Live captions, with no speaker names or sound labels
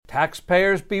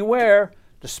Taxpayers beware.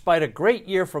 Despite a great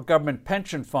year for government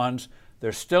pension funds,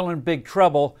 they're still in big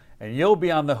trouble, and you'll be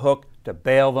on the hook to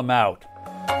bail them out.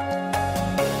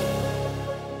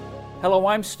 Hello,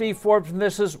 I'm Steve Forbes, and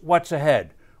this is What's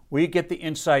Ahead, where you get the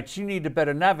insights you need to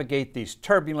better navigate these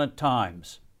turbulent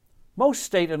times. Most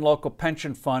state and local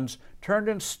pension funds turned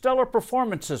in stellar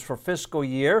performances for fiscal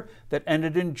year that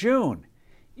ended in June.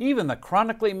 Even the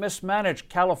chronically mismanaged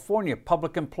California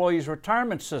Public Employees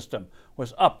Retirement System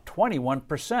was up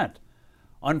 21%.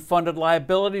 Unfunded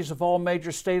liabilities of all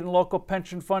major state and local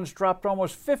pension funds dropped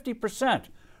almost 50%,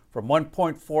 from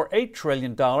 $1.48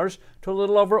 trillion to a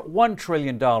little over $1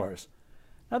 trillion.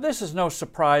 Now, this is no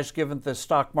surprise given that the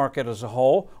stock market as a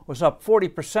whole was up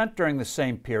 40% during the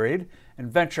same period,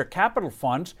 and venture capital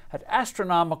funds had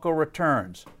astronomical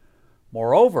returns.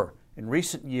 Moreover, in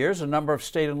recent years, a number of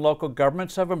state and local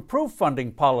governments have improved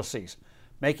funding policies,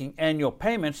 making annual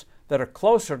payments that are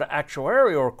closer to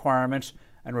actuarial requirements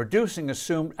and reducing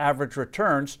assumed average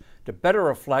returns to better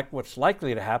reflect what's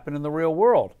likely to happen in the real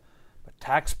world. But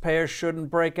taxpayers shouldn't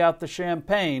break out the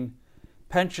champagne.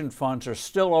 Pension funds are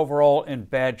still overall in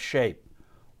bad shape.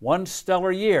 One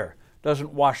stellar year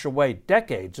doesn't wash away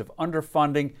decades of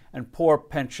underfunding and poor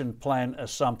pension plan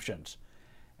assumptions.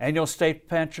 Annual state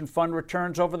pension fund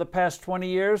returns over the past 20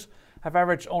 years have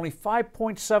averaged only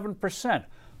 5.7%,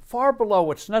 far below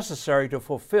what's necessary to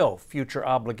fulfill future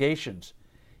obligations.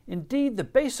 Indeed, the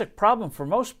basic problem for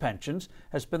most pensions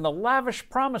has been the lavish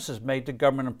promises made to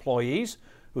government employees,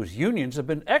 whose unions have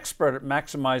been expert at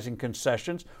maximizing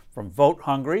concessions from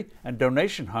vote-hungry and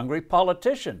donation-hungry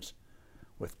politicians.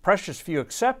 With precious few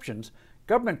exceptions,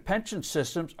 government pension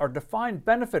systems are defined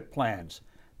benefit plans.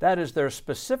 That is, there are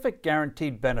specific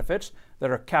guaranteed benefits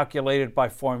that are calculated by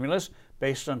formulas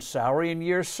based on salary and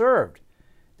years served.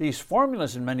 These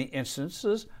formulas, in many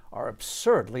instances, are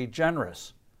absurdly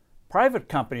generous. Private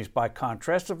companies, by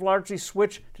contrast, have largely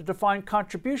switched to defined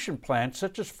contribution plans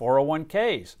such as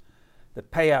 401ks. The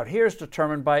payout here is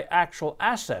determined by actual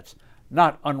assets,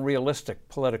 not unrealistic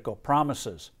political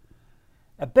promises.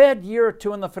 A bad year or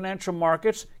two in the financial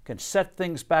markets can set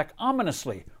things back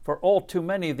ominously for all too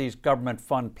many of these government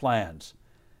fund plans.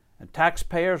 And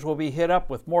taxpayers will be hit up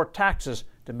with more taxes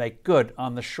to make good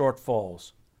on the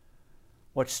shortfalls.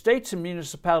 What states and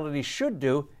municipalities should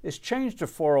do is change to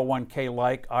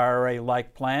 401k-like,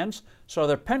 IRA-like plans so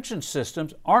their pension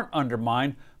systems aren't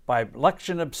undermined by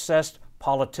election-obsessed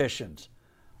politicians.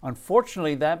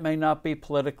 Unfortunately, that may not be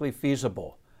politically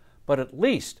feasible, but at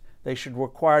least they should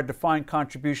require defined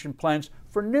contribution plans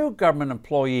for new government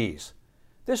employees.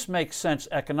 This makes sense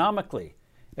economically.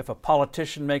 If a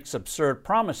politician makes absurd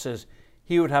promises,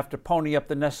 he would have to pony up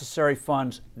the necessary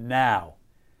funds now.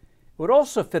 It would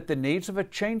also fit the needs of a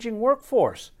changing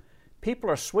workforce. People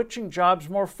are switching jobs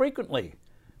more frequently.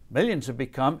 Millions have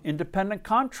become independent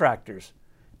contractors.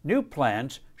 New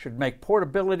plans should make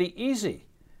portability easy.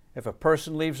 If a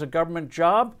person leaves a government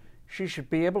job, she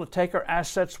should be able to take her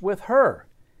assets with her.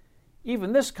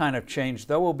 Even this kind of change,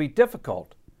 though, will be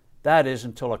difficult. That is,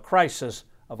 until a crisis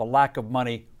of a lack of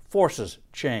money forces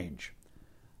change.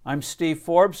 I'm Steve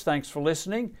Forbes. Thanks for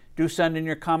listening. Do send in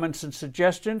your comments and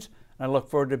suggestions, and I look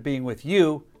forward to being with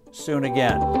you soon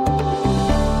again.